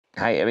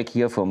Hi, Eric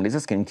here from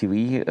Lixel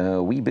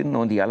K1. We've been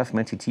on the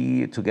LFMan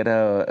TT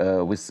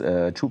together with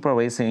Trooper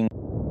Racing.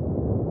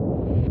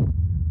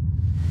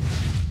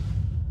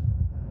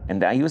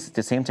 And I used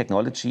the same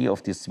technology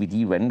of this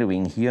 3D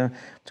rendering here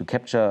to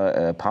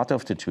capture part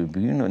of the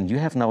tribune. And you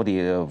have now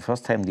the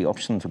first time the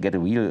option to get a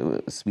real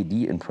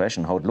 3D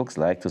impression, how it looks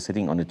like to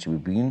sitting on the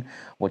tribune.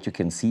 What you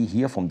can see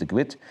here from the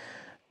grid.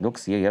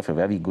 Looks here, you have a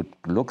very good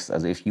looks.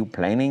 As if you're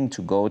planning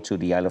to go to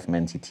the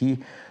LFMan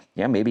TT,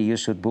 yeah, maybe you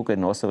should book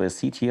and also a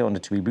seat here on the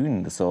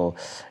tribune. So,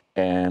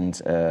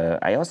 and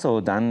I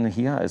also done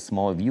here a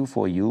small view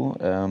for you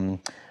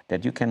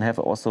that you can have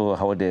also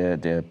how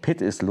the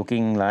pit is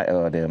looking like,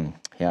 or the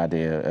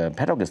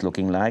paddock is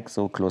looking like.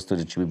 So close to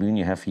the tribune,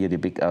 you have here the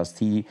big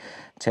RST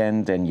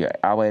tent and your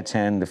RY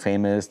tent, the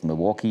famous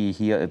Milwaukee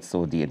here. It's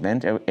so the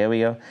event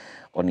area.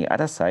 On the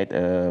other side,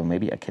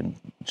 maybe I can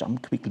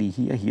jump quickly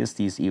here. Here's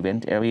this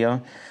event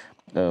area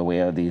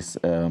where these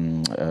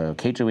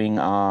catering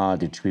are,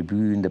 the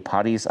tribune, the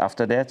parties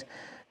after that.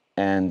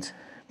 And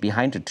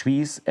behind the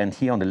trees, and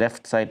here on the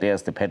left side,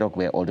 there's the paddock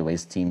where all the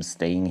race teams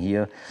staying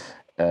here.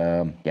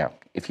 Yeah,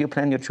 if you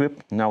plan your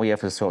trip, now we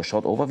have a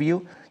short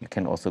overview. You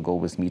can also go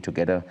with me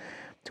together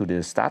to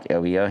the start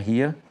area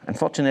here.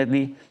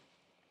 Unfortunately,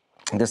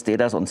 this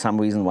data on some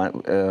reason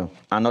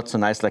are not so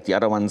nice like the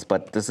other ones,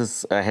 but this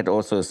is, I had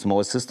also a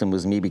small system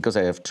with me because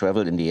I have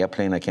traveled in the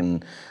airplane. I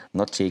can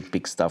not take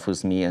big stuff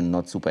with me and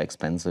not super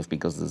expensive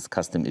because there's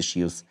custom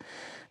issues.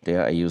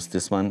 There I use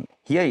this one.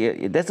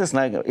 Here, this is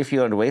like, if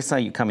you're a racer,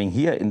 you're coming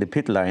here in the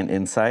pit line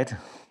inside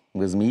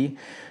with me.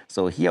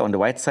 So here on the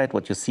right side,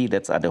 what you see,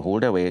 that's at the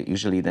holder where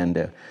usually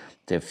then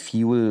the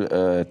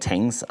fuel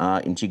tanks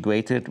are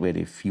integrated, where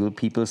the fuel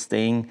people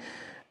staying.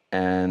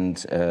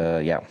 And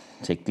yeah,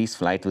 take this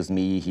flight with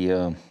me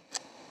here.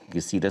 You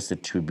see that's the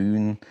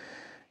tribune.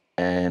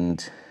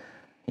 And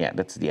yeah,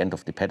 that's the end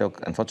of the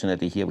paddock.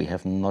 Unfortunately, here we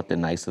have not the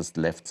nicest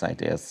left side.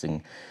 There's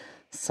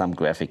some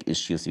graphic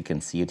issues. You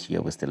can see it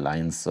here with the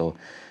lines. So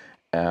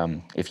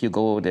if you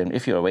go, then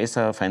if you're a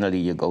racer, finally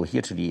you go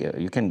here to the,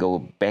 you can go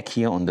back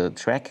here on the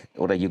track,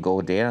 or you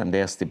go there and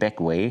there's the back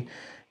way.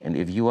 And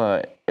if you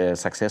are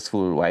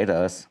successful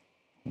riders,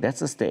 that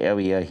is the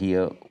area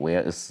here where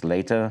is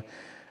later,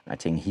 I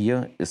think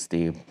here is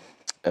the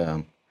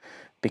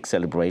big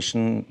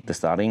celebration, the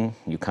starting.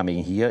 You're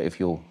coming here if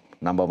you're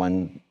number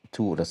 1,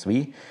 2, or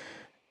 3.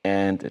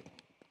 And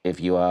if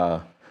you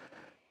are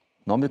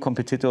normal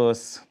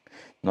competitors,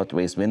 not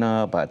race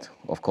winner, but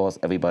of course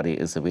everybody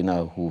is a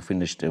winner who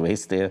finished the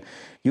race there.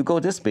 You go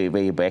this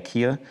way back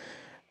here.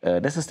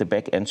 This is the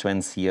back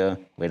entrance here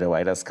where the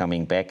riders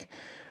coming back.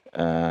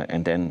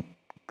 And then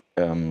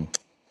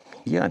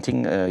here I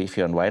think if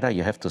you're a rider,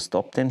 you have to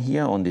stop then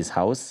here on this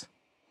house.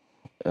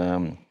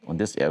 On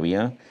this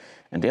area,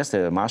 and there's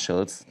the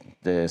marshals,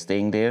 they're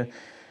staying there,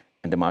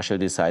 and the marshal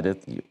decided,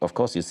 of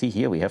course you see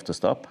here we have to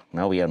stop.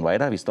 Now we are on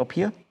rider, we stop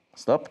here,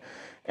 stop,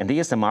 and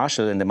here's the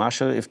marshal, and the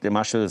marshal, if the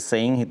marshal is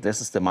saying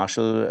this is the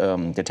marshal,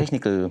 the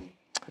technical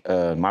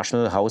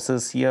marshal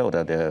houses here, or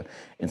the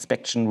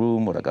inspection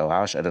room or the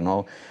garage, I don't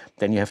know,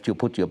 then you have to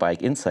put your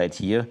bike inside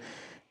here.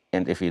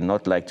 And if you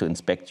not like to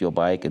inspect your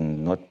bike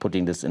and not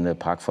putting this in the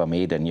park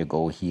fermé, then you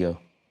go here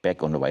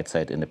back on the right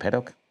side in the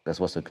paddock. This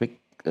was a quick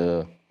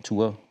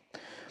tour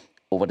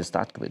over the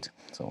start grid.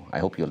 So I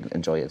hope you'll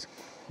enjoy it.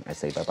 I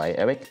say bye-bye,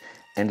 Eric.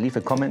 And leave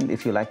a comment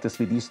if you like the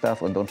 3D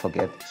stuff. And don't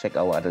forget, check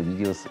our other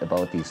videos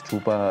about this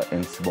Trooper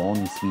and Swan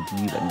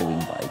 3D rendering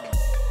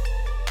bike.